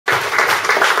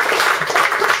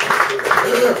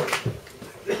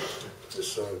This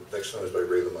next song is by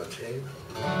Lena.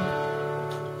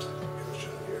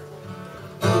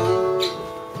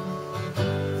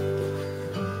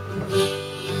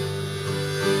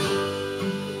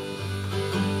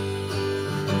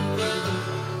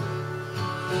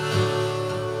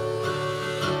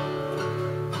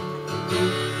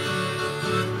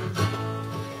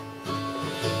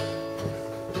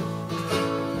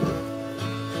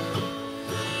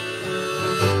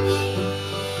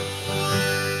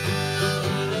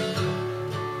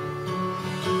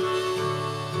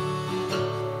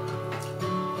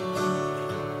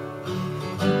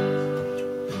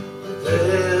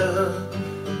 There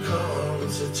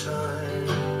comes a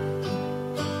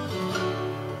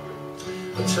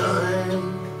time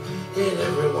in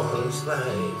everyone's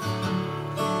life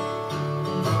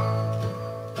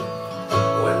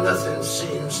when nothing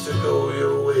seems to go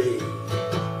your way,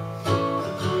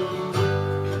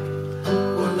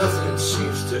 when nothing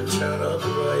seems to turn up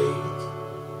right.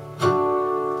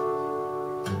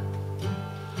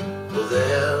 Well,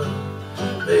 there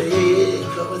may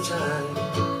come a time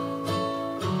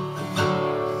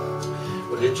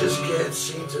when you just can't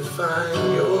seem to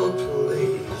find your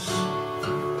place.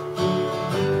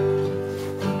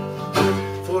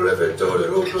 For every door that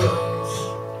opens,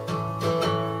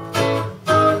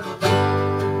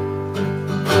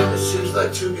 it seems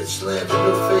like two get slammed in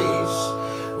your face.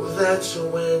 Well, that's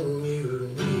when you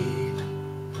need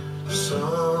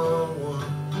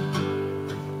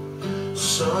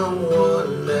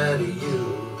someone that you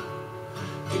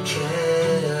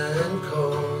can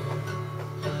call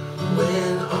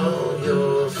when all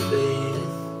your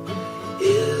faith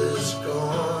is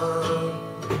gone.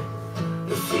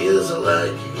 It feels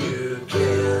like you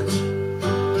can't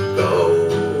go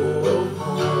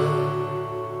home.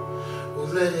 Well,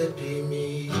 let it be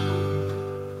me.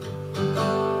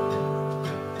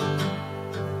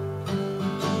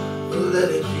 Well, let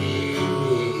it be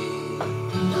me.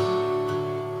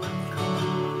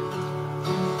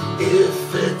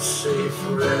 If it's a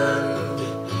friend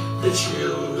that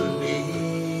you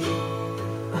need,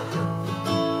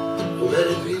 let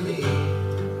it be me.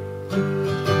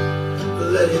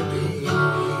 Let it be me.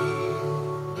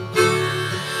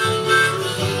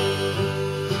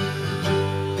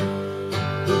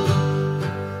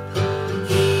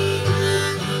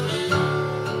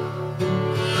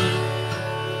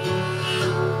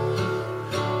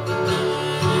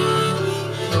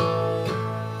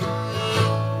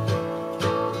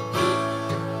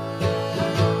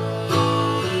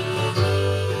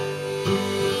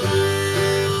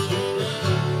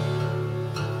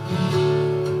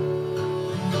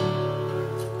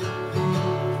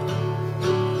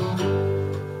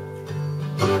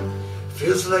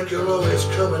 Feels like you're always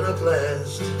coming up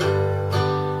last.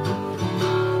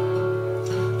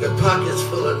 Your pocket's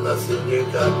full of nothing, you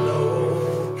got no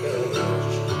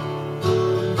cash.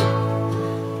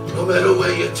 No matter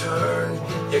where you turn,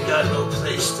 you got no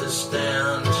place to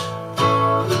stand.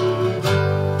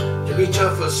 You reach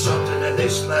out for something and they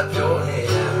slap your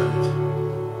hand.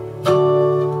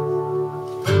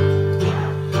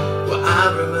 Well,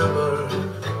 I remember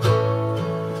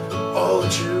all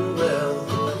too well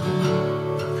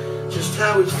just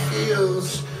how it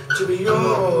feels to be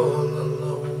all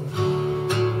alone.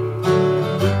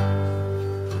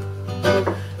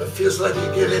 It feels like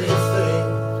you give anything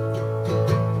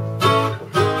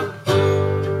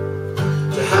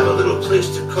to have a little place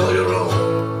to call your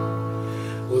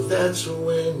own. Well, that's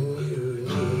when you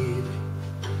need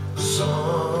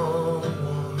someone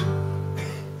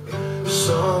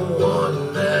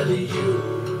that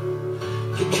you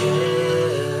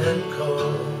can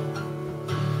call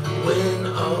when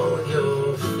all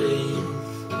your faith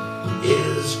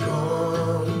is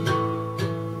gone.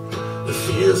 It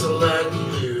feels like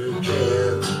you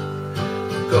can't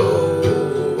go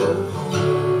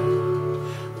home.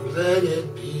 Let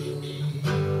it be me.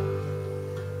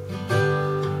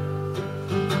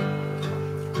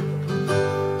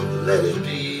 Let it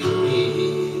be me.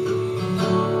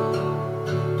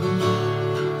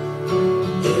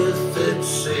 If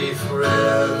it's a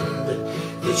friend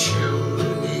that you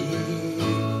need,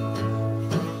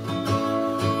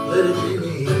 let it be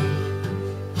me.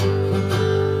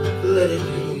 Let it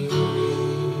be me.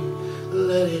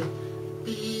 Let it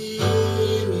be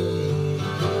me.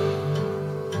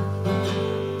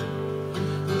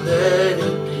 Let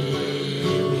it be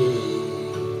me.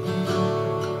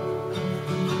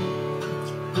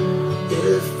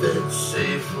 If it's a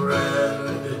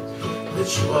friend that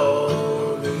you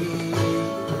all need,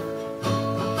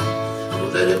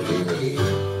 let it be me.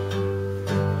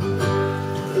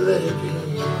 Let it be.